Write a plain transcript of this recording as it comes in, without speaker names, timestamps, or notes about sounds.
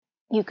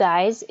You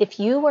guys, if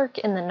you work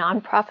in the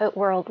nonprofit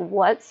world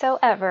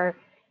whatsoever,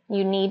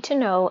 you need to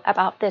know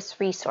about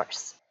this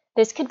resource.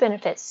 This could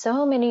benefit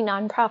so many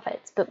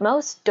nonprofits, but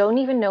most don't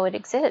even know it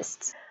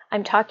exists.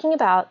 I'm talking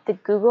about the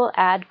Google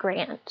Ad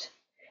Grant.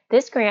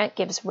 This grant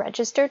gives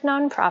registered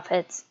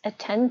nonprofits a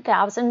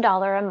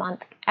 $10,000 a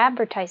month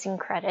advertising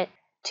credit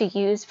to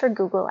use for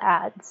Google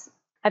Ads.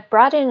 I've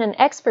brought in an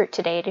expert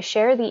today to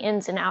share the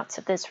ins and outs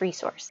of this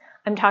resource.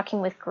 I'm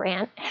talking with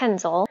Grant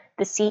Hensel,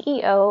 the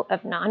CEO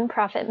of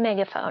Nonprofit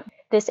Megaphone.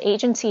 This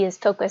agency is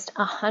focused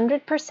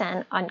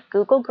 100% on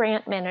Google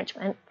Grant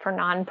management for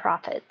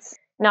nonprofits.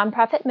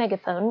 Nonprofit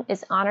Megaphone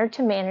is honored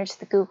to manage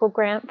the Google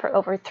Grant for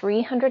over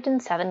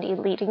 370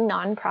 leading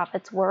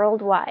nonprofits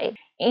worldwide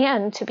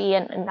and to be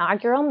an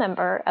inaugural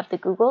member of the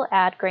Google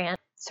Ad Grant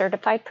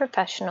Certified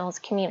Professionals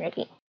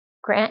community.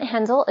 Grant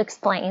Hensel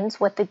explains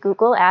what the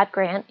Google Ad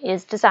Grant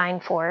is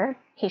designed for.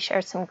 He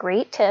shares some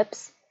great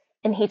tips,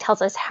 and he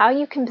tells us how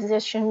you can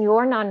position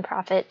your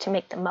nonprofit to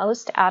make the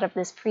most out of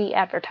this free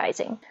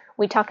advertising.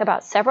 We talk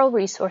about several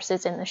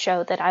resources in the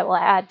show that I will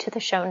add to the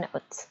show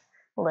notes.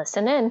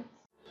 Listen in.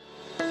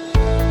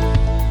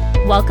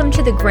 Welcome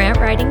to the Grant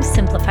Writing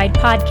Simplified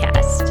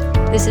podcast.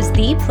 This is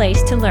the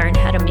place to learn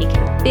how to make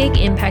a big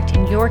impact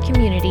in your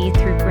community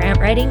through grant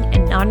writing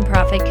and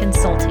nonprofit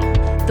consulting.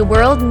 The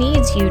world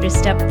needs you to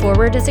step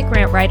forward as a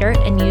grant writer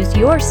and use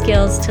your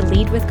skills to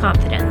lead with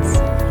confidence.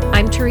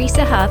 I'm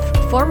Teresa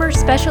Huff, former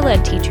special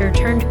ed teacher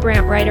turned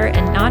grant writer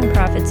and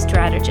nonprofit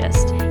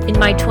strategist. In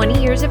my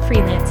 20 years of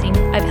freelancing,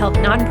 I've helped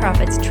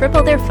nonprofits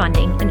triple their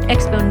funding and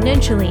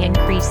exponentially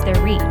increase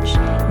their reach.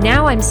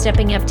 Now I'm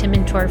stepping up to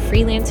mentor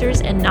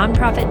freelancers and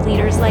nonprofit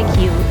leaders like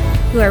you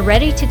who are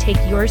ready to take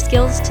your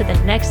skills to the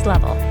next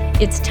level.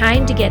 It's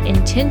time to get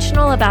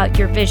intentional about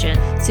your vision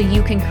so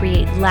you can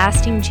create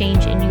lasting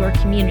change in your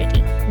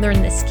community.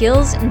 Learn the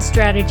skills and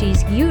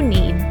strategies you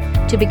need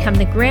to become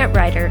the grant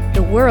writer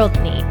the world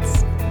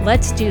needs.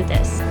 Let's do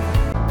this.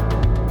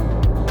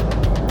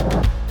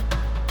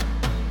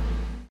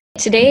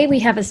 Today we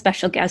have a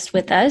special guest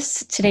with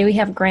us. Today we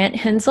have Grant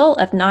Hensel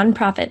of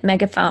Nonprofit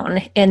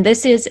Megaphone, and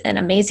this is an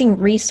amazing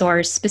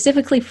resource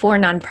specifically for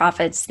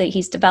nonprofits that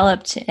he's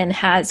developed and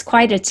has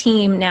quite a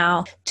team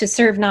now to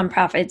serve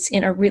nonprofits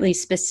in a really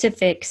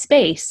specific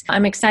space.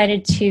 I'm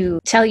excited to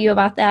tell you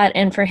about that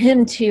and for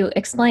him to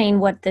explain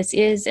what this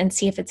is and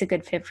see if it's a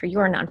good fit for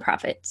your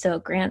nonprofit. So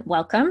Grant,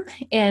 welcome,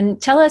 and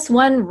tell us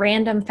one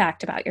random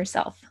fact about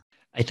yourself.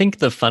 I think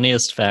the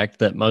funniest fact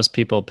that most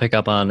people pick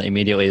up on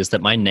immediately is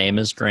that my name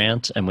is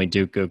Grant and we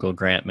do Google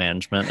Grant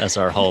Management as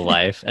our whole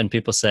life. And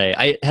people say,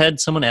 I had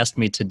someone ask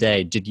me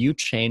today, did you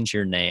change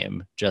your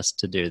name just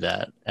to do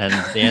that? And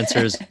the answer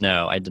is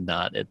no, I did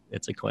not.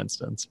 It's a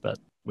coincidence, but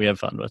we have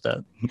fun with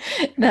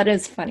it. That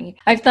is funny.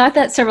 I've thought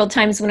that several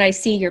times when I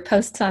see your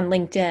posts on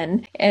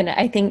LinkedIn, and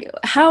I think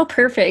how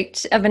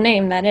perfect of a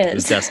name that is.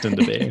 It's destined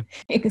to be.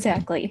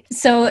 Exactly.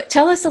 So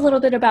tell us a little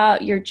bit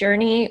about your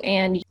journey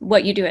and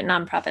what you do at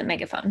Nonprofit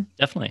Megaphone.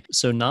 Definitely.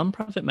 So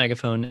Nonprofit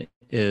Megaphone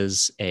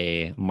is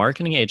a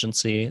marketing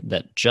agency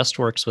that just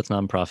works with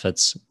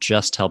nonprofits,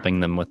 just helping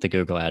them with the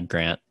Google Ad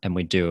Grant, and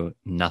we do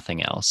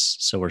nothing else.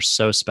 So we're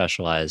so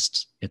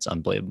specialized, it's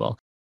unbelievable.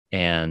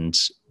 And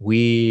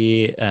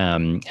we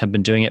have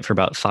been doing it for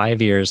about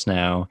 5 years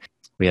now.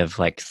 We have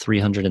like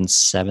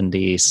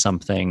 370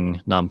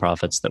 something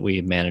nonprofits that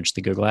we manage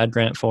the Google Ad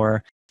Grant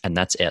for, and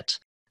that's it.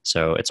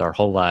 So it's our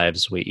whole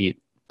lives. We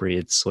eat,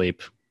 breathe,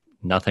 sleep,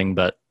 nothing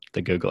but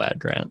the Google Ad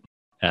Grant.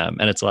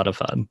 And it's a lot of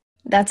fun.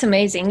 That's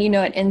amazing. You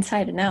know it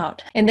inside and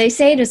out. And they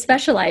say to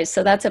specialize.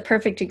 So that's a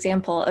perfect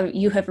example of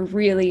you have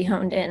really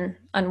honed in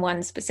on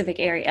one specific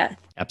area.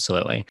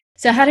 Absolutely.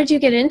 So how did you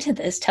get into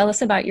this? Tell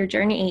us about your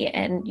journey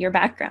and your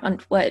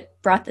background. What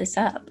brought this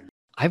up?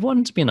 I've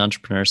wanted to be an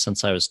entrepreneur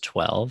since I was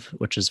 12,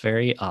 which is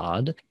very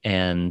odd.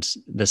 And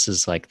this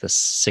is like the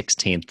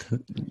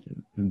 16th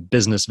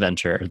business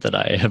venture that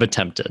I have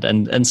attempted.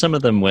 And some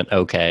of them went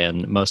okay,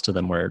 and most of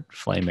them were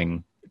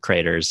flaming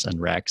craters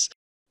and wrecks.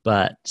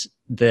 But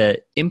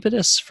the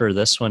impetus for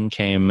this one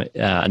came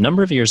a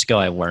number of years ago.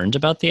 I learned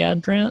about the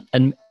ad grant,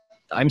 and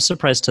I'm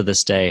surprised to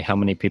this day how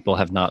many people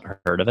have not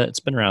heard of it. It's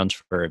been around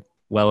for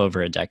well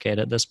over a decade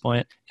at this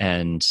point,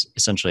 and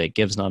essentially it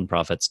gives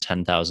nonprofits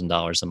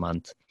 $10,000 a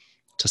month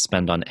to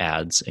spend on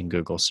ads in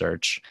Google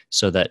search,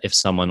 so that if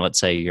someone, let's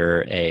say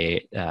you're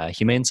a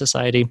humane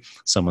society,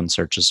 someone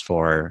searches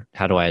for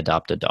how do I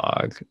adopt a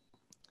dog,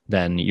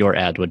 then your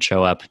ad would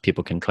show up.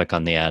 People can click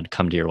on the ad,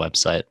 come to your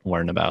website,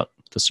 learn about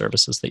the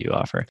services that you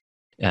offer.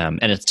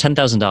 And it's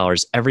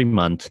 $10,000 every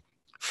month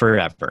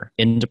forever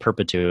into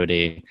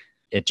perpetuity.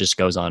 It just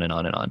goes on and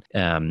on and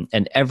on.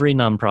 And every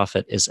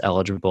nonprofit is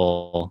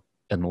eligible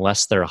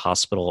unless they're a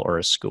hospital or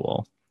a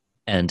school.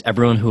 And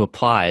everyone who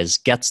applies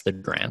gets the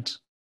grant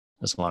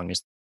as long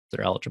as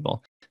they're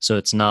eligible. So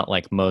it's not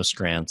like most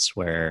grants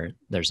where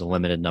there's a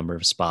limited number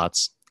of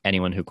spots.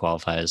 Anyone who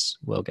qualifies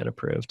will get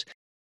approved.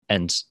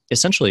 And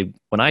essentially,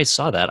 when I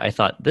saw that, I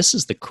thought, this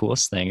is the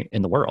coolest thing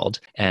in the world.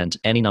 And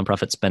any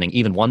nonprofit spending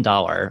even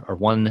 $1 or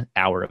 1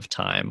 hour of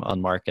time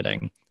on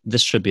marketing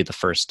this should be the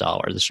first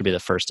dollar. This should be the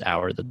first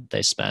hour that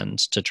they spend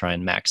to try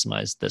and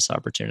maximize this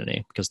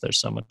opportunity because there's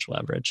so much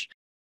leverage.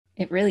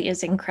 It really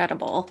is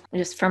incredible,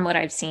 just from what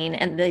I've seen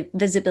and the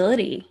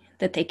visibility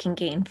that they can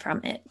gain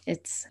from it.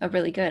 It's a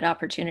really good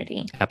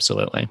opportunity.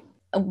 Absolutely.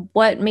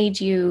 What made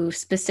you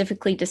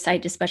specifically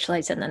decide to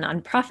specialize in the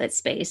nonprofit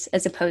space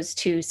as opposed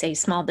to, say,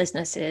 small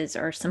businesses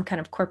or some kind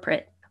of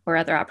corporate or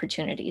other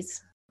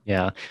opportunities?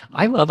 Yeah,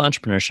 I love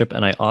entrepreneurship,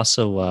 and I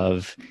also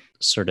love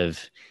sort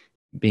of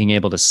being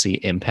able to see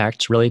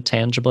impact really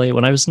tangibly.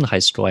 When I was in high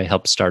school, I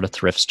helped start a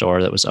thrift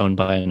store that was owned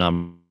by a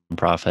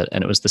nonprofit,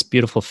 and it was this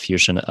beautiful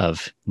fusion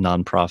of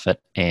nonprofit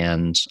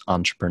and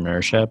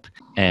entrepreneurship.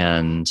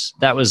 And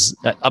that was,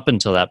 up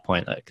until that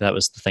point, that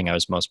was the thing I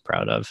was most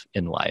proud of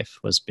in life,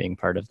 was being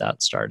part of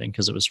that starting,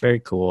 because it was very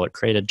cool. It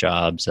created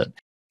jobs, it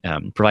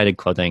provided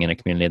clothing in a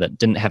community that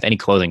didn't have any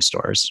clothing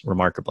stores,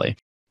 remarkably.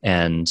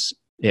 And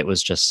it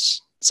was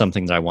just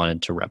something that I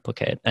wanted to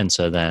replicate. And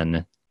so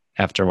then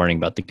after learning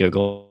about the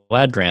Google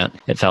Ad Grant,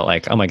 it felt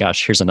like, oh my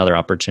gosh, here's another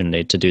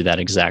opportunity to do that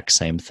exact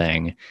same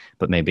thing,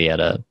 but maybe at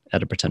a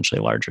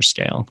potentially larger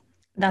scale.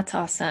 That's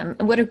awesome.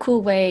 What a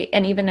cool way,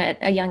 and even at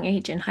a young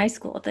age in high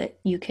school, that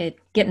you could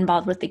get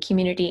involved with the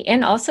community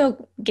and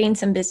also gain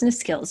some business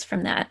skills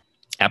from that.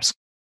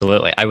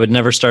 Absolutely. I would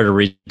never start a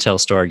retail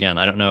store again.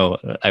 I don't know.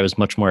 I was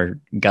much more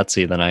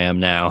gutsy than I am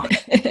now.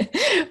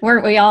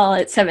 Weren't we all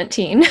at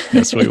 17?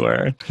 Yes, we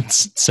were.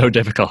 It's so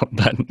difficult,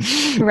 but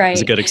right. It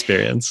was a good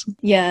experience.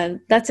 Yeah,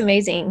 that's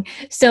amazing.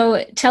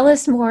 So tell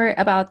us more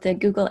about the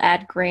Google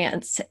Ad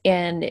Grants,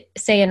 and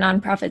say a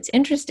nonprofit's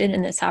interested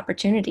in this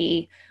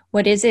opportunity.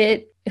 What is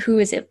it? Who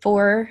is it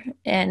for?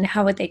 And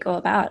how would they go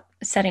about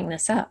setting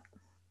this up?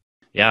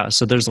 Yeah,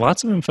 so there's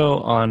lots of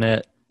info on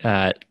it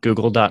at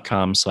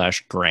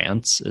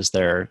google.com/grants is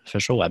their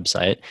official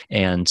website.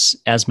 And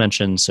as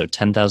mentioned, so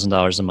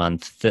 $10,000 a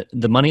month.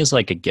 The money is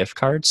like a gift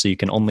card, so you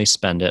can only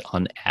spend it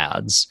on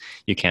ads.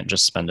 You can't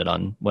just spend it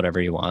on whatever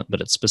you want,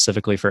 but it's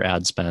specifically for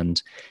ad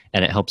spend,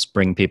 and it helps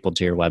bring people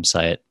to your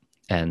website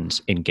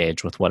and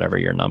engage with whatever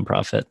your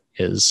nonprofit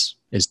is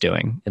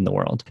doing in the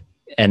world.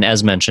 And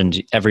as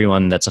mentioned,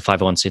 everyone that's a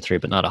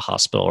 501c3 but not a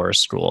hospital or a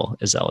school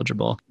is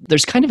eligible.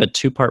 There's kind of a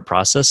two-part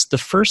process. The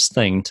first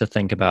thing to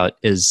think about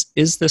is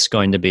this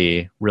going to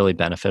be really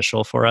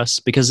beneficial for us?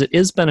 Because it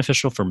is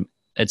beneficial for,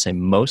 I'd say,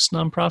 most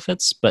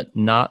nonprofits, but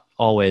not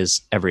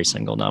always every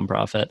single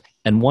nonprofit.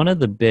 And one of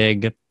the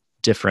big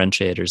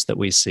differentiators that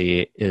we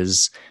see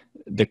is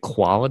the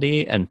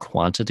quality and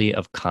quantity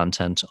of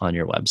content on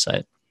your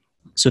website.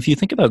 So if you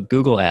think about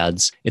Google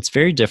Ads, it's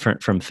very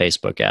different from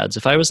Facebook ads.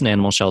 If I was an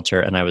animal shelter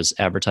and I was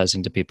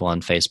advertising to people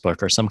on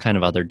Facebook or some kind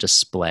of other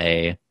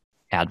display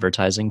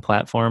advertising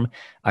platform,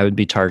 I would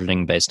be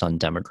targeting based on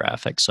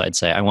demographics. So I'd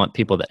say, I want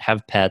people that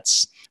have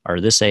pets, are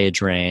this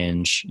age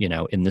range,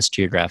 in this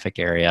geographic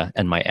area,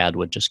 and my ad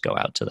would just go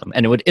out to them.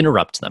 And it would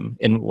interrupt them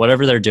in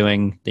whatever they're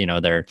doing.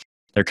 They're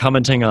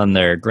commenting on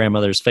their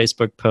grandmother's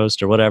Facebook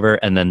post or whatever,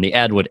 and then the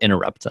ad would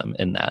interrupt them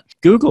in that.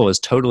 Google is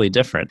totally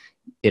different.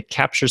 It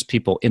captures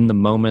people in the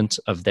moment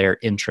of their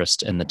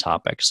interest in the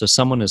topic. So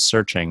someone is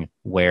searching,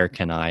 where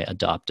can I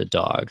adopt a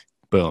dog?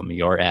 Boom,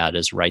 your ad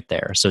is right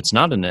there. So it's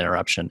not an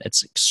interruption.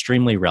 It's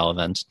extremely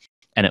relevant,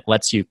 and it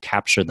lets you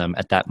capture them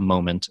at that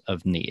moment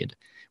of need,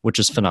 which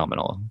is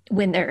phenomenal.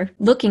 When they're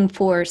looking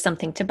for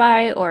something to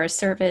buy or a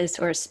service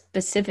or a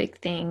specific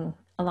thing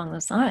along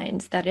those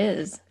lines, that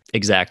is.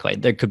 Exactly.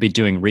 They could be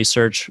doing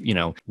research,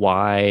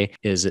 why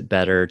is it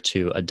better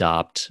to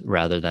adopt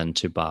rather than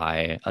to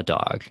buy a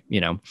dog?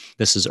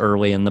 This is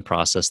early in the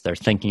process. They're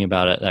thinking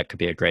about it. That could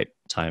be a great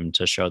time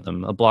to show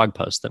them a blog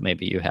post that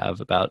maybe you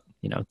have about,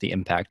 the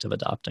impact of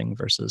adopting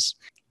versus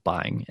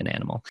buying an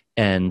animal.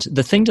 And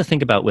the thing to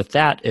think about with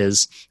that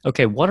is,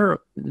 okay,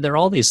 there are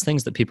all these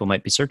things that people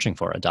might be searching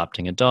for.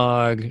 Adopting a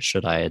dog,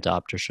 should I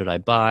adopt or should I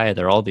buy?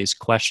 There are all these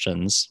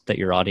questions that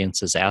your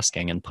audience is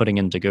asking and putting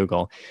into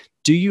Google.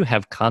 Do you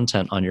have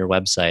content on your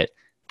website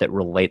that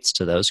relates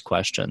to those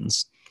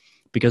questions?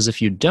 Because if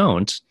you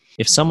don't,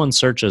 if someone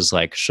searches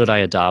like, should I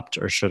adopt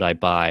or should I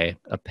buy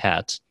a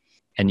pet?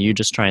 And you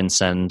just try and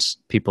send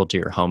people to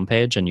your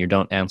homepage and you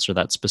don't answer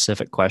that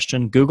specific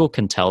question, Google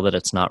can tell that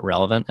it's not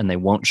relevant and they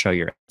won't show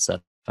your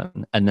ad.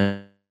 And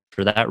then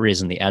for that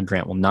reason, the ad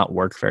grant will not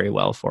work very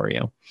well for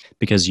you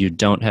because you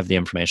don't have the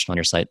information on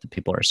your site that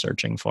people are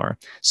searching for.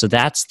 So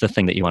that's the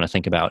thing that you want to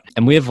think about.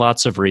 And we have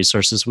lots of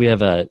resources. We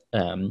have a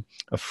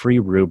free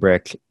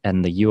rubric,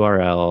 and the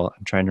URL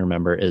I'm trying to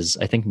remember is,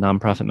 I think,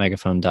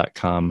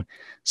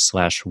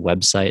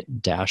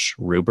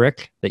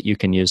 nonprofitmegaphone.com/website-rubric that you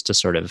can use to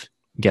sort of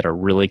get a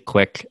really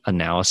quick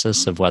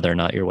analysis of whether or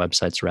not your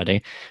website's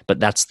ready. But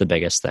that's the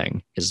biggest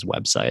thing, is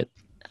website.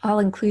 I'll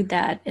include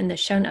that in the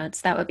show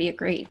notes. That would be a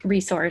great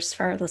resource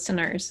for our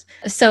listeners.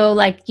 So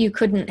like, you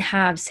couldn't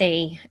have,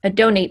 say, a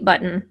donate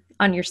button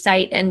on your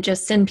site and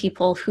just send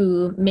people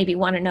who maybe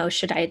want to know,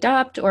 should I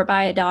adopt or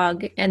buy a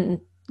dog?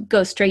 And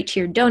go straight to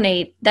your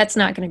donate, that's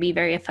not going to be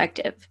very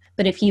effective.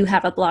 But if you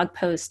have a blog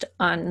post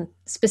on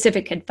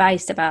specific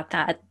advice about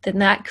that, then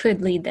that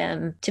could lead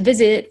them to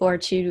visit or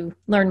to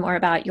learn more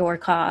about your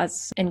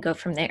cause and go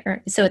from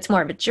there. So it's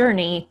more of a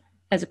journey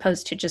as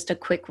opposed to just a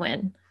quick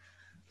win.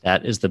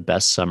 That is the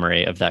best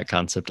summary of that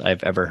concept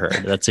I've ever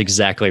heard. That's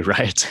exactly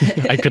right.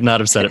 I could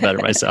not have said it better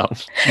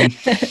myself.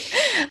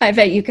 I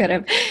bet you could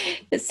have.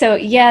 So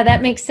yeah,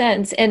 that makes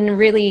sense. And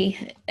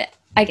really,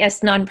 I guess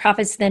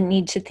nonprofits then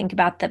need to think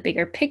about the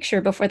bigger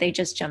picture before they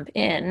just jump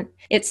in.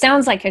 It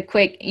sounds like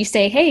you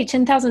say, hey,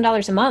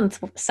 $10,000 a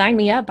month, sign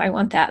me up, I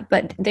want that.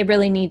 But they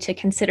really need to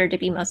consider to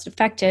be most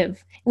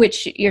effective,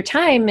 which your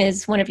time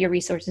is one of your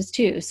resources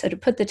too. So to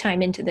put the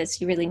time into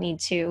this, you really need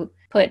to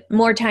put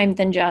more time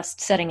than just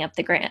setting up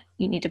the grant.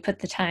 You need to put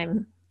the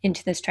time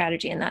into the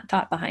strategy and that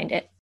thought behind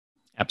it.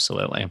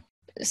 Absolutely.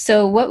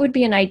 So what would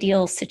be an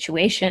ideal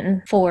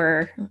situation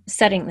for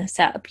setting this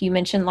up? You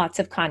mentioned lots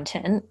of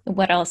content.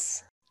 What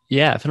else?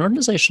 Yeah, if an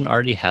organization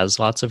already has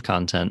lots of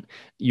content,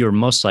 you're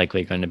most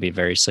likely going to be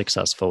very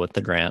successful with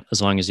the grant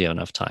as long as you have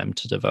enough time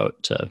to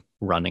devote to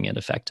running it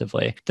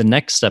effectively. The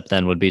next step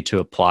then would be to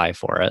apply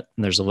for it.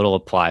 And there's a little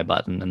apply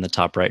button in the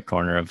top right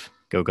corner of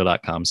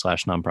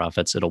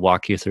google.com/nonprofits. It'll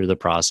walk you through the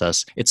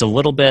process. It's a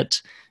little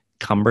bit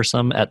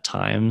cumbersome at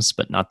times,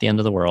 but not the end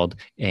of the world.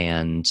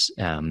 And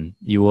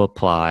you will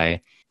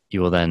apply.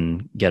 You will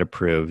then get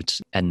approved.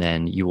 And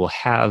then you will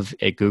have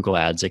a Google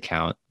Ads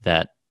account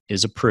that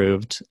is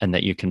approved and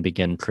that you can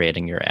begin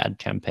creating your ad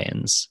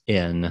campaigns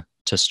in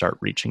to start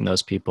reaching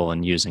those people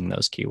and using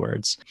those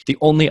keywords. The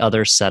only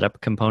other setup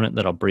component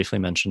that I'll briefly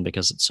mention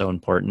because it's so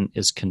important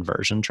is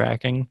conversion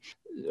tracking,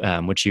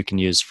 which you can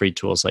use free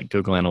tools like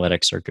Google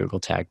Analytics or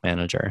Google Tag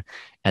Manager.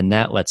 And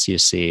that lets you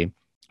see,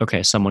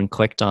 okay, someone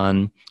clicked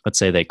on, let's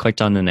say they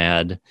clicked on an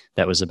ad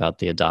that was about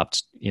the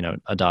adopt,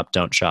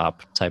 don't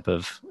shop type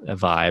of a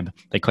vibe.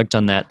 They clicked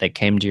on that, they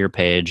came to your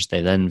page,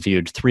 they then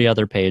viewed 3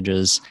 other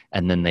pages,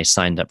 and then they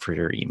signed up for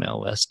your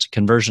email list.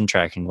 Conversion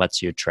tracking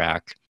lets you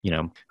track,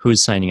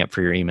 who's signing up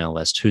for your email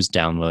list, who's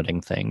downloading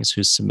things,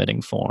 who's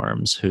submitting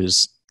forms,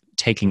 who's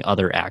taking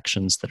other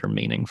actions that are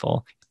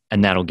meaningful.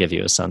 And that'll give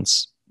you a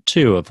sense,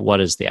 too, of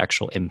what is the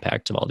actual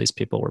impact of all these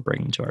people we're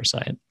bringing to our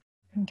site.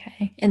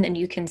 Okay. And then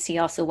you can see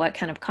also what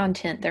kind of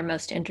content they're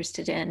most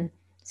interested in.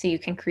 So you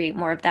can create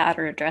more of that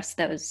or address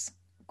those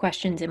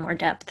questions in more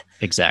depth.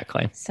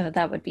 Exactly. So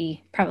that would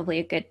be probably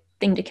a good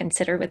thing to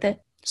consider with it.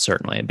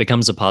 Certainly. It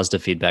becomes a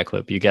positive feedback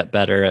loop. You get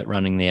better at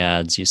running the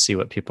ads. You see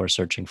what people are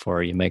searching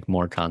for. You make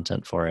more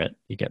content for it.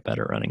 You get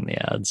better at running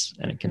the ads,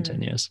 and it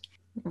continues.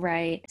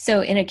 Right.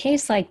 So in a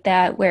case like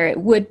that, where it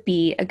would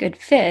be a good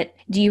fit,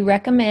 do you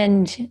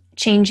recommend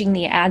changing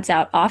the ads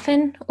out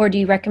often, or do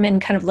you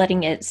recommend kind of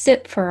letting it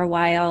sit for a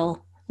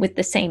while with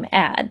the same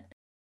ad?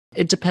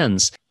 It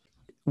depends.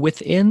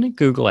 Within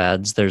Google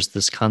Ads, there's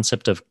this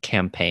concept of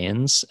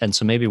campaigns. And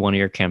so maybe one of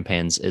your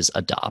campaigns is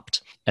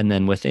adopt. And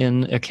then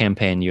within a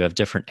campaign, you have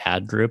different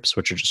ad groups,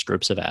 which are just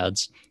groups of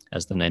ads,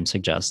 as the name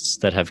suggests,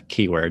 that have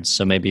keywords.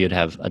 So maybe you'd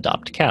have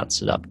adopt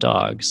cats, adopt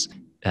dogs,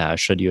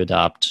 should you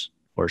adopt,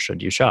 or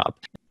should you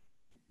shop?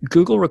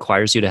 Google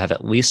requires you to have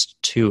at least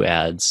 2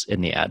 ads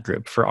in the ad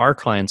group. For our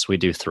clients, we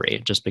do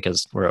 3 just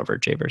because we're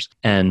overachievers.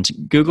 And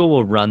Google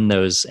will run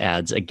those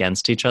ads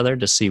against each other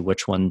to see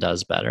which one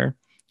does better.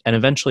 And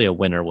eventually a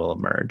winner will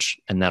emerge,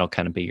 and that'll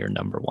kind of be your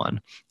number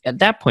one. At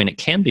that point, it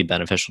can be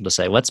beneficial to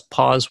say, let's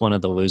pause one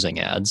of the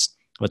losing ads,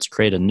 let's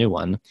create a new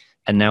one,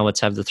 and now let's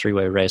have the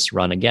 3-way race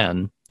run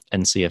again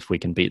and see if we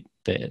can beat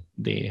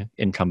the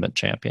incumbent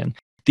champion.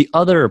 The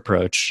other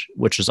approach,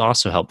 which is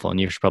also helpful,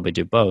 and you should probably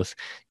do both,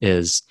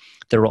 is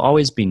there will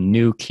always be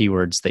new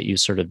keywords that you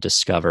sort of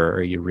discover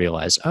or you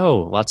realize, oh,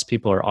 lots of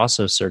people are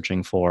also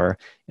searching for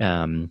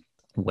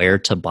where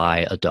to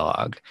buy a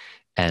dog.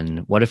 And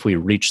what if we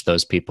reached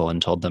those people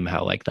and told them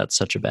how that's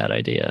such a bad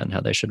idea and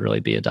how they should really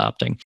be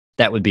adopting?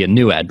 That would be a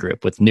new ad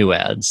group with new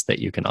ads that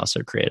you can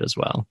also create as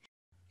well.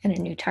 And a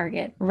new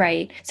target,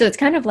 right? So it's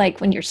kind of like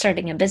when you're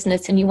starting a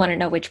business and you want to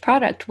know which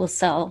product will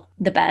sell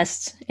the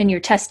best, and you're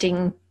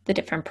testing the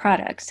different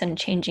products and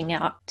changing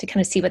out to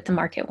kind of see what the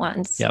market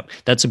wants. Yep.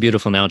 That's a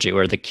beautiful analogy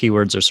where the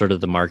keywords are sort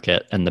of the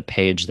market and the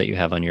page that you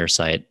have on your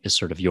site is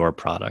sort of your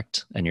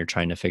product, and you're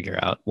trying to figure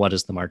out what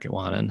does the market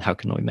want and how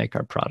can we make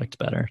our product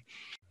better.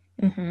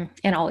 Mm-hmm.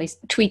 And always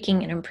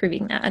tweaking and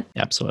improving that.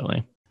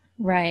 Absolutely.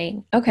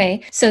 Right.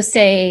 Okay. So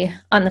say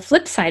on the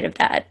flip side of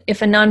that,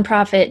 if a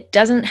nonprofit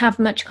doesn't have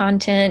much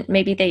content,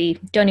 maybe they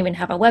don't even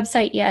have a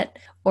website yet,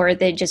 or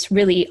they just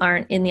really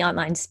aren't in the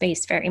online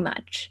space very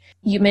much.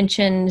 You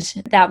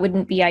mentioned that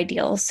wouldn't be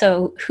ideal.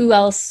 So who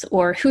else,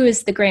 or who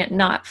is the grant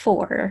not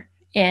for?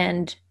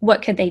 And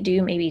what could they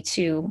do maybe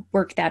to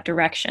work that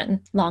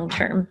direction long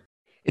term?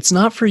 It's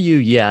not for you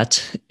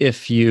yet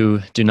if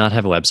you do not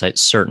have a website.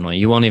 Certainly,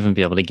 you won't even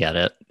be able to get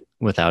it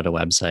without a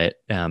website,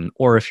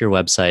 or if your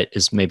website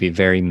is maybe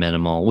very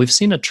minimal. We've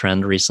seen a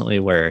trend recently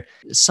where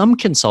some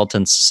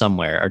consultants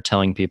somewhere are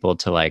telling people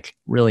to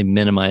really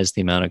minimize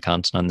the amount of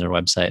content on their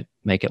website,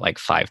 make it like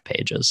 5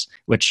 pages,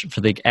 which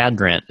for the ad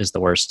grant is the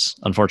worst,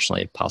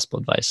 unfortunately, possible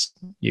advice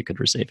you could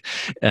receive.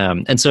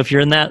 And so if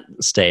you're in that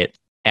state,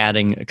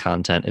 adding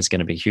content is going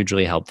to be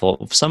hugely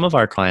helpful. Some of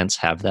our clients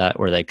have that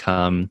where they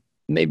come,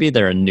 maybe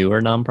they're a newer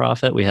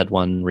nonprofit. We had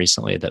one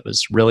recently that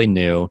was really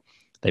new.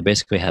 They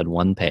basically had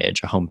one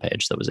page, a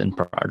homepage that was in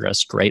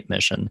progress, great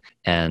mission.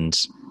 And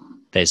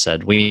they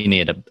said, we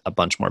need a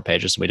bunch more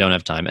pages. We don't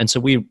have time. And so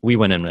we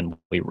went in and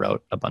we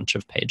wrote a bunch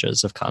of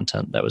pages of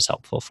content that was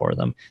helpful for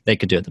them. They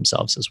could do it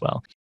themselves as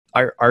well.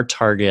 Our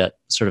target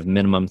sort of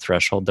minimum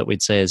threshold that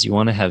we'd say is you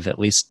want to have at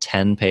least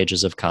 10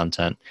 pages of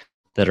content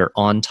that are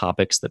on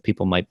topics that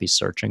people might be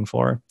searching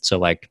for. So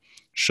like,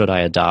 should I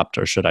adopt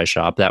or should I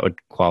shop? That would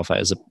qualify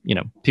as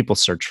people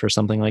search for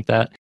something like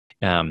that.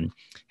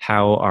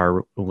 How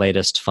our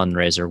latest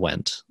fundraiser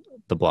went,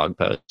 the blog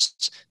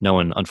posts. No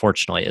one,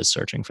 unfortunately, is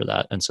searching for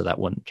that. And so that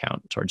wouldn't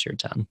count towards your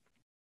 10.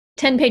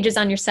 10 pages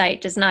on your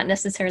site does not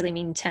necessarily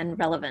mean 10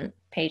 relevant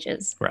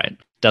pages. Right.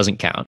 Doesn't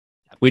count.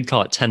 We'd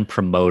call it 10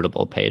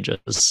 promotable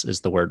pages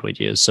is the word we'd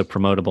use. So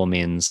promotable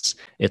means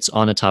it's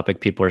on a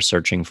topic people are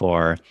searching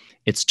for.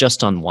 It's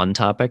just on one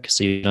topic.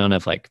 So you don't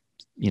have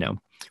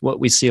what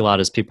we see a lot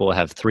is people will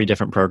have 3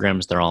 different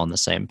programs. They're all on the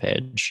same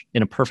page.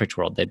 In a perfect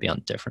world, they'd be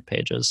on different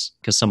pages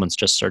because someone's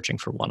just searching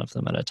for one of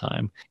them at a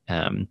time.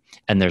 And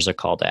there's a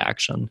call to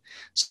action.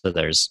 So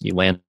you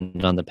land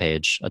on the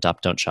page,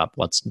 adopt, don't shop.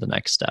 What's the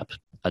next step?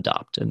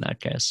 Adopt in that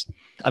case.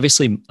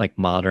 Obviously, like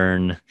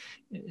modern,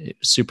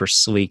 super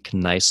sleek,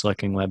 nice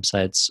looking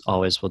websites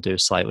always will do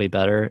slightly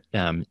better.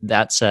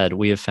 That said,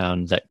 we have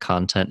found that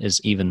content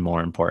is even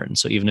more important.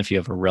 So even if you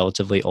have a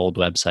relatively old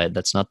website,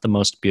 that's not the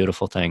most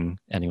beautiful thing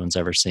anyone's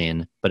ever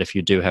seen. But if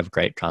you do have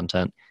great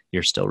content,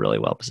 you're still really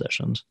well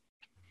positioned.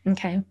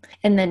 Okay.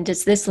 And then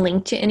does this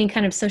link to any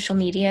kind of social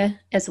media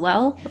as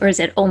well? Or is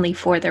it only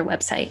for their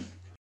website?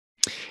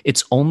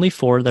 It's only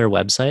for their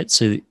website.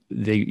 So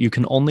you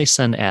can only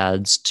send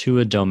ads to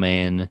a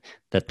domain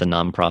that the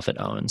nonprofit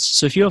owns.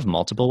 So if you have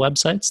multiple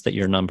websites that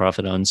your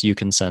nonprofit owns, you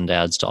can send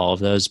ads to all of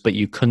those, but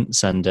you couldn't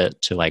send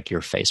it to like your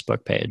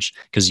Facebook page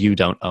because you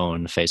don't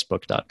own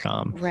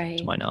facebook.com, right,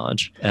 to my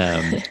knowledge.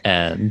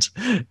 And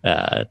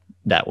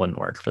that wouldn't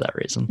work for that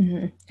reason.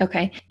 Mm-hmm.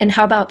 Okay. And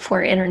how about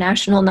for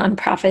international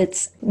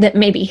nonprofits that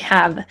maybe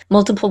have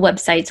multiple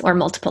websites or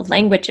multiple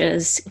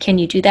languages? Can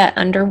you do that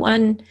under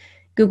one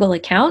Google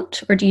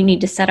account, or do you need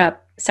to set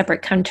up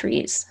separate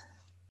countries?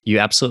 You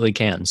absolutely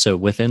can. So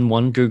within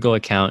one Google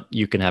account,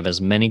 you can have as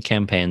many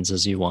campaigns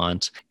as you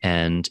want,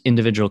 and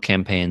individual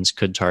campaigns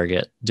could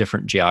target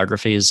different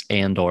geographies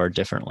and or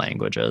different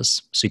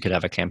languages. So you could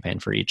have a campaign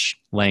for each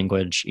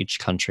language, each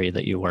country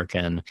that you work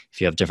in.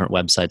 If you have different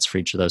websites for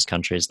each of those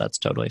countries, that's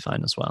totally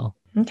fine as well.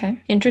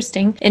 Okay,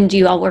 interesting. And do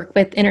you all work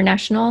with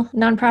international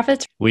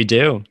nonprofits? We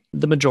do.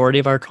 The majority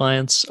of our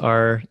clients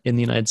are in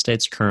the United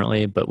States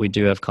currently, but we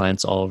do have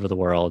clients all over the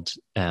world.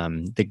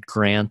 The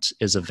grant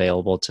is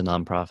available to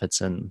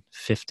nonprofits in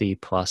 50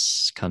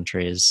 plus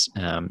countries.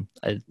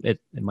 It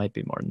might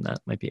be more than that,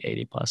 it might be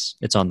 80 plus.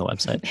 It's on the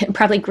website.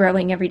 Probably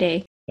growing every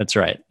day. That's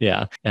right.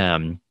 Yeah.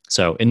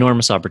 So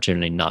enormous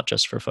opportunity, not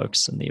just for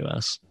folks in the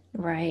US.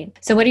 Right.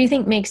 So what do you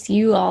think makes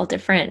you all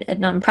different at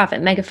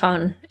Nonprofit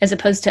Megaphone as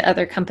opposed to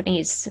other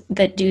companies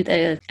that do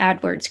the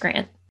AdWords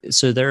grant?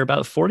 So there are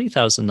about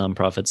 40,000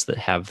 nonprofits that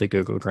have the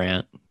Google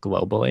grant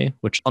globally,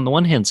 which on the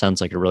one hand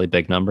sounds like a really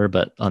big number,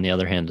 but on the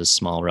other hand is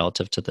small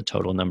relative to the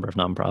total number of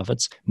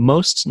nonprofits.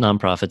 Most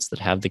nonprofits that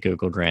have the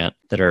Google grant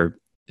that are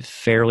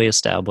fairly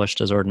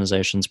established as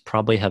organizations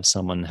probably have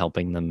someone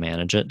helping them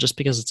manage it, just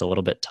because it's a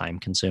little bit time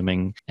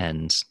consuming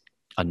and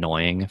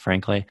annoying,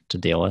 frankly, to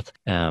deal with.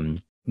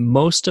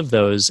 Most of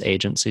those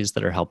agencies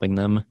that are helping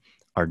them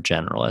are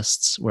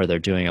generalists, where they're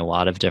doing a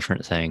lot of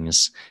different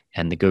things,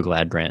 and the Google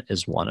Ad Grant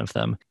is one of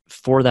them.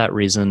 For that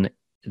reason,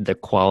 the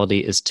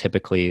quality is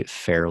typically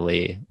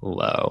fairly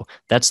low.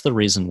 That's the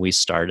reason we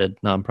started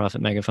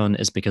Nonprofit Megaphone,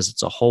 is because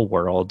it's a whole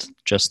world,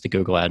 just the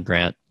Google Ad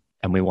Grant,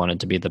 and we wanted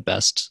to be the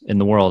best in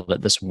the world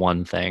at this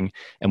one thing.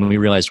 And when we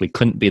realized we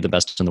couldn't be the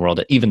best in the world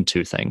at even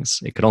 2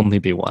 things, it could only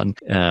be one.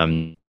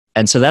 And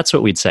so that's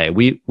what we'd say.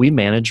 We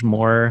manage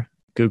more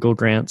Google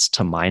grants,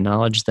 to my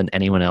knowledge, than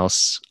anyone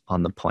else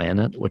on the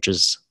planet, which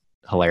is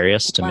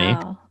hilarious to me.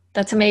 Wow,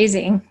 that's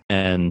amazing.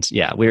 And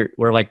yeah,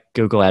 we're like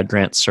Google Ad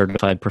Grant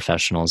certified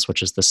professionals,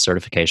 which is the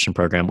certification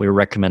program. We were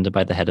recommended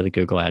by the head of the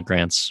Google Ad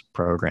Grants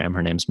program.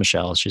 Her name's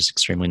Michelle. She's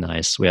extremely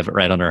nice. We have it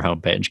right on our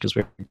homepage because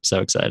we're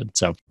so excited.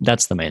 So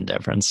that's the main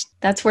difference.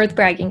 That's worth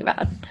bragging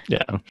about.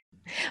 Yeah.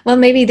 Well,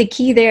 maybe the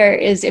key there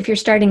is, if you're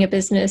starting a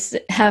business,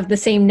 have the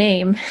same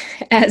name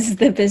as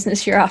the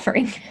business you're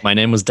offering. My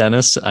name was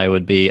Dennis. I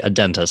would be a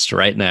dentist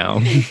right now.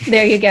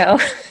 There you go.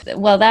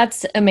 Well,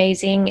 that's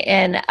amazing.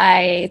 And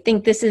I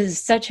think this is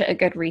such a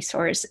good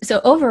resource. So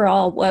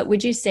overall, what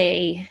would you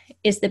say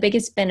is the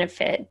biggest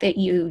benefit that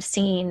you've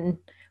seen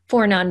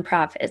for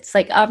nonprofits?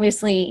 Like,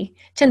 obviously,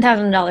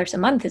 $10,000 a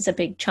month is a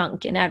big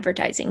chunk in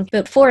advertising,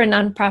 but for a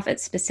nonprofit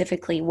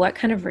specifically, what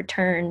kind of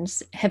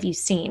returns have you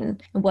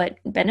seen? What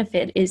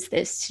benefit is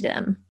this to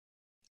them?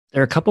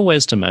 There are a couple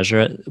ways to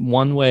measure it.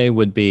 One way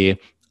would be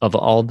of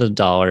all the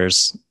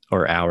dollars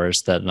or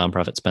hours that a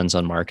nonprofit spends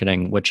on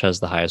marketing, which has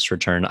the highest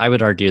return? I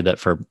would argue that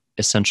for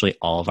essentially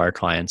all of our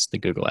clients, the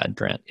Google Ad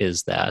Grant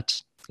is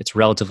that it's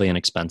relatively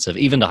inexpensive.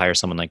 Even to hire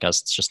someone like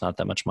us, it's just not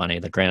that much money.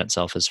 The grant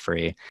itself is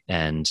free,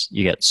 and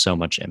you get so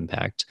much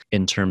impact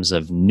in terms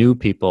of new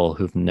people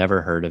who've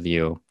never heard of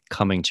you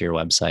coming to your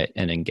website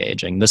and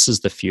engaging. This is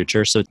the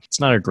future. So it's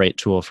not a great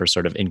tool for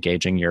sort of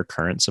engaging your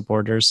current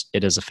supporters.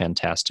 It is a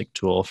fantastic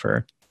tool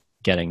for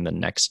getting the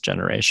next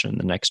generation,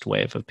 the next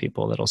wave of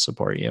people that'll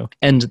support you.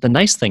 And the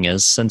nice thing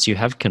is, since you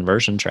have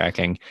conversion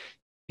tracking,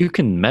 you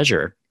can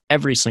measure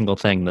every single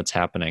thing that's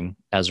happening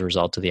as a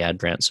result of the ad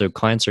grant. So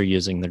clients are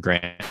using the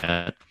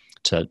grant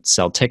to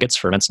sell tickets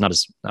for events, not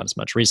as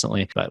much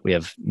recently, but we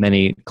have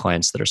many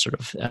clients that are sort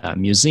of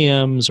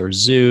museums or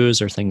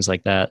zoos or things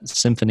like that,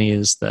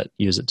 symphonies that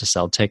use it to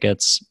sell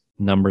tickets,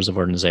 numbers of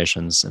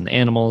organizations in the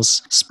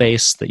animals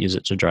space that use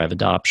it to drive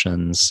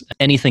adoptions,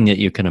 anything that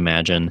you can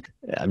imagine.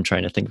 I'm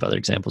trying to think of other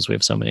examples. We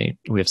have so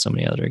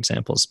many other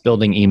examples.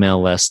 Building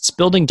email lists,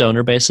 building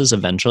donor bases.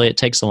 Eventually, it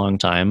takes a long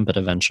time, but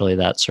eventually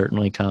that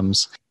certainly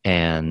comes.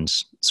 And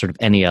sort of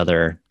any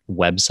other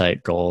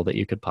website goal that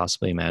you could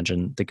possibly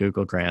imagine, the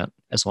Google Grant,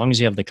 as long as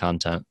you have the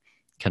content,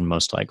 can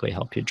most likely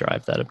help you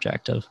drive that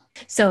objective.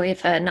 So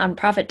if a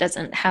nonprofit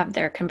doesn't have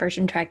their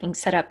conversion tracking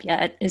set up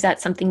yet, is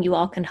that something you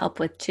all can help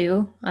with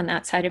too on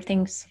that side of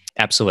things?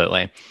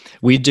 Absolutely.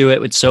 We do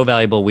it. It's so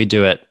valuable. We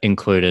do it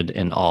included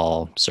in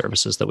all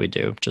services that we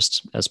do,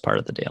 just as part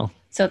of the deal.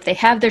 So if they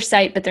have their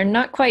site, but they're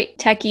not quite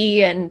techie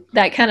and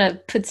that kind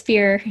of puts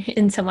fear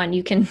in someone,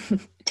 you can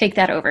take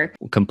that over.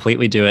 We'll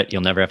completely do it.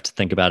 You'll never have to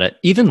think about it.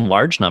 Even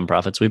large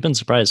nonprofits, we've been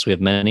surprised. We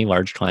have many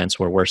large clients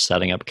where we're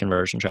setting up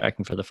conversion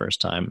tracking for the first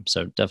time.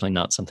 So definitely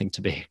not something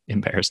to be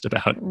embarrassed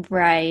about.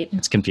 Right.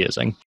 It's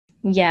confusing.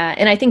 Yeah.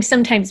 And I think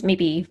sometimes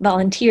maybe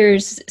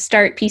volunteers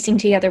start piecing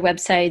together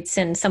websites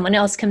and someone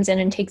else comes in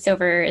and takes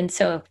over. And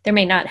so there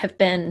may not have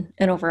been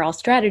an overall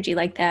strategy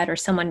like that, or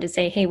someone to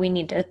say, hey, we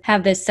need to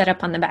have this set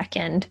up on the back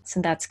end. So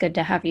that's good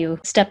to have you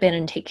step in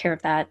and take care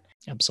of that.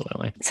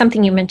 Absolutely.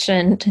 Something you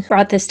mentioned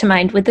brought this to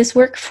mind. Would this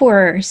work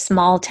for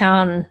small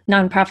town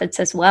nonprofits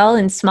as well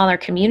in smaller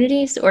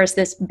communities, or is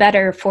this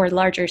better for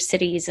larger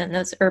cities and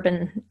those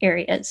urban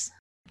areas?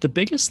 The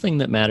biggest thing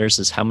that matters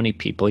is how many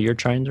people you're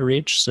trying to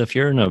reach. So if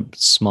you're in a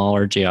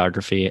smaller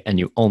geography and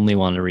you only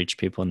want to reach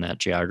people in that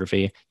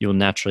geography, you'll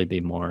naturally be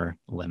more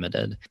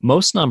limited.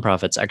 Most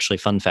nonprofits, actually,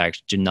 fun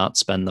fact, do not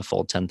spend the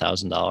full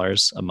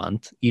 $10,000 a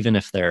month, even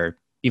if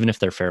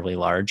they're fairly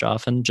large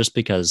often, just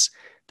because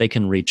they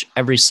can reach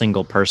every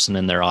single person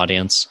in their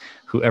audience,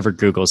 whoever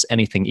Googles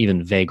anything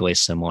even vaguely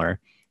similar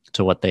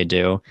to what they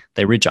do.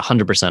 They reach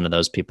 100% of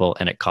those people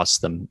and it costs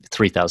them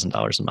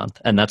 $3,000 a month.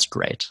 And that's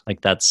great.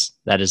 Like that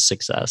is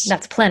success.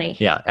 That's plenty.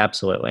 Yeah,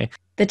 absolutely.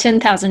 The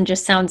 10,000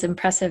 just sounds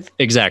impressive.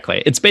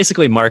 Exactly. It's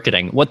basically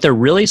marketing. What they're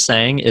really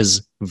saying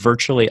is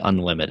virtually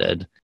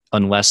unlimited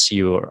unless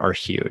you are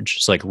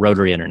huge. So like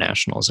Rotary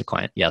International is a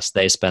client. Yes,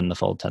 they spend the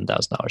full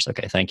 $10,000.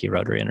 Okay, thank you,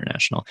 Rotary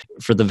International.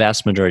 For the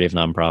vast majority of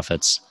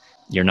nonprofits,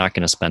 you're not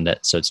going to spend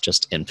it, so it's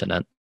just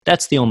infinite.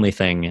 That's the only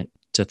thing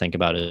to think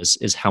about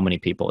is how many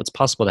people. It's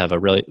possible to have a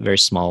really very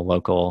small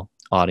local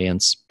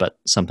audience, but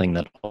something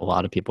that a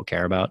lot of people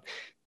care about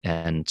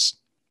and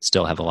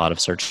still have a lot of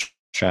search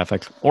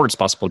traffic. Or it's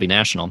possible to be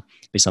national,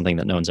 be something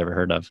that no one's ever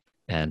heard of,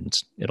 and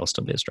it'll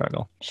still be a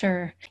struggle.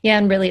 Sure. Yeah,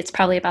 and really it's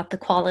probably about the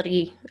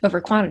quality over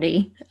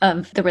quantity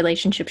of the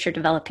relationships you're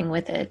developing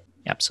with it.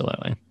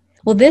 Absolutely.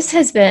 Well, this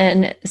has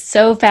been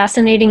so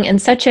fascinating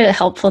and such a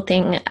helpful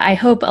thing. I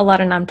hope a lot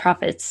of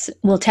nonprofits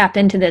will tap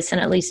into this and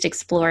at least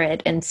explore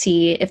it and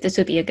see if this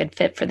would be a good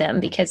fit for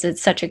them, because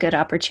it's such a good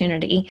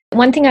opportunity.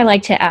 One thing I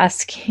like to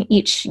ask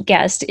each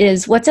guest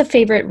is, what's a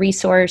favorite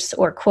resource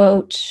or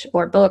quote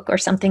or book or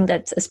something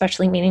that's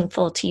especially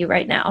meaningful to you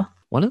right now?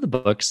 One of the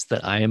books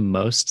that I am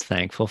most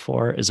thankful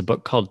for is a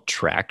book called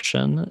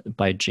Traction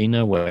by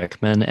Gina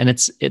Wickman. And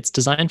it's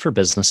designed for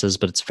businesses,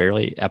 but it's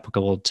fairly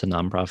applicable to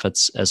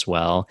nonprofits as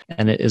well.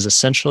 And it is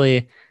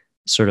essentially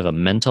sort of a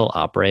mental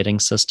operating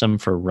system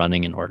for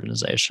running an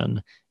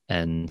organization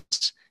and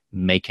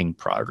making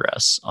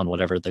progress on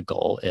whatever the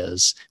goal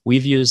is.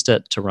 We've used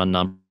it to run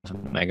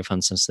Nonprofit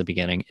Megaphone since the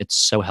beginning. It's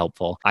so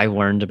helpful. I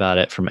learned about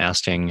it from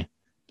asking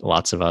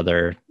lots of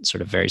other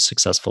sort of very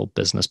successful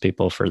business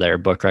people for their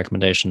book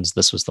recommendations.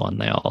 This was the one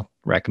they all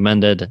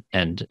recommended,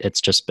 and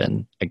it's just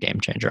been a game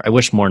changer. I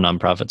wish more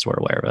nonprofits were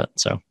aware of it.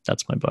 So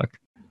that's my book.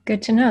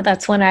 Good to know.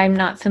 That's one I'm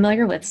not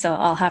familiar with, so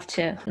I'll have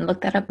to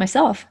look that up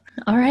myself.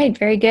 All right,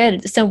 very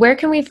good. So where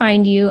can we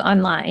find you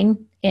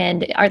online?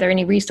 And are there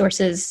any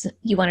resources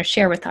you want to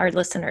share with our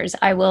listeners?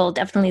 I will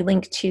definitely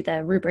link to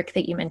the rubric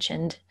that you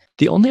mentioned.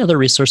 The only other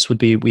resource would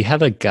be, we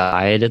have a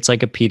guide. It's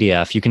like a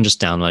PDF. You can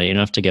just download it. You don't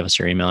have to give us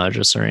your email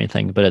address or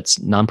anything, but it's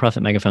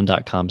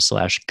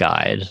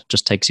nonprofitmegaphone.com/guide.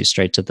 Just takes you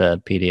straight to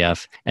the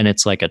PDF. And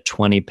it's like a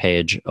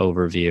 20-page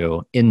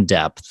overview in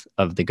depth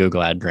of the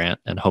Google Ad Grant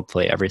and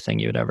hopefully everything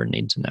you would ever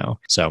need to know.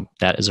 So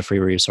that is a free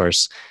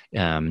resource.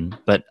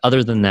 But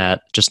other than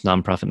that, just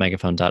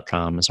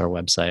nonprofitmegaphone.com is our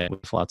website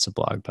with lots of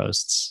blog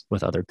posts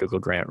with other Google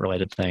Grant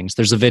related things.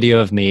 There's a video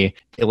of me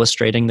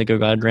illustrating the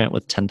Google Ad Grant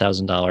with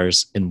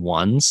 $10,000 in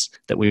ones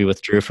that we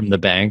withdrew from the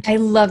bank. I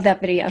love that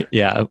video.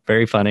 Yeah,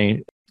 very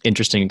funny.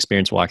 Interesting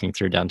experience walking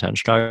through downtown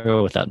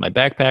Chicago without my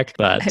backpack,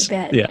 but I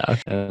bet. Yeah,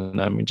 and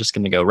I'm just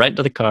going to go right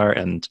into the car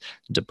and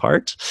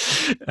depart.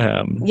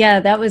 Yeah,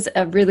 that was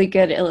a really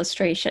good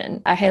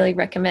illustration. I highly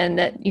recommend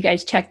that you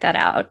guys check that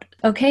out.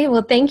 Okay,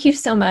 well, thank you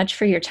so much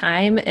for your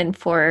time and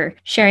for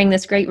sharing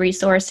this great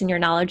resource and your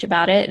knowledge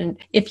about it. And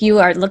if you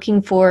are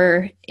looking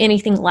for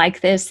anything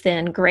like this,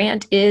 then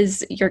Grant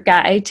is your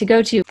guy to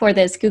go to for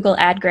this Google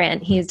Ad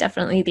Grant. He is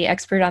definitely the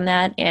expert on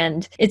that.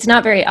 And it's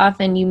not very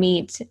often you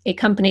meet a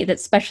company that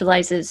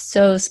specializes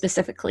so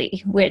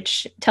specifically,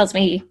 which tells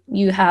me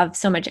you have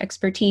so much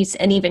expertise,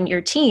 and even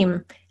your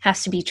team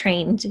has to be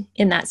trained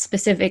in that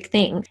specific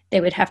thing.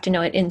 They would have to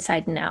know it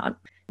inside and out.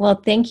 Well,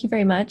 thank you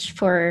very much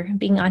for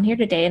being on here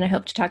today, and I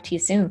hope to talk to you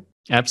soon.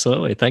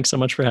 Absolutely. Thanks so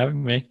much for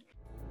having me.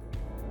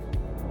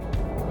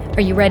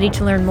 Are you ready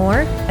to learn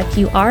more? If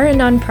you are a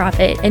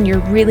nonprofit and you're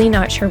really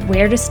not sure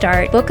where to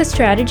start, book a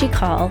strategy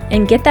call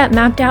and get that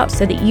mapped out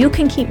so that you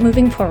can keep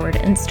moving forward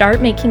and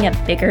start making a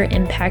bigger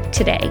impact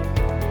today.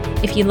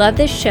 If you love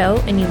this show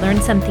and you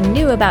learned something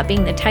new about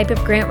being the type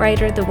of grant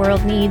writer the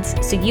world needs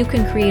so you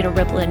can create a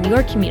ripple in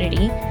your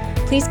community,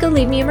 please go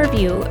leave me a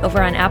review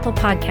over on Apple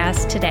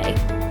Podcasts today.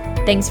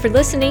 Thanks for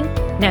listening.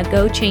 Now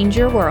go change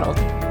your world.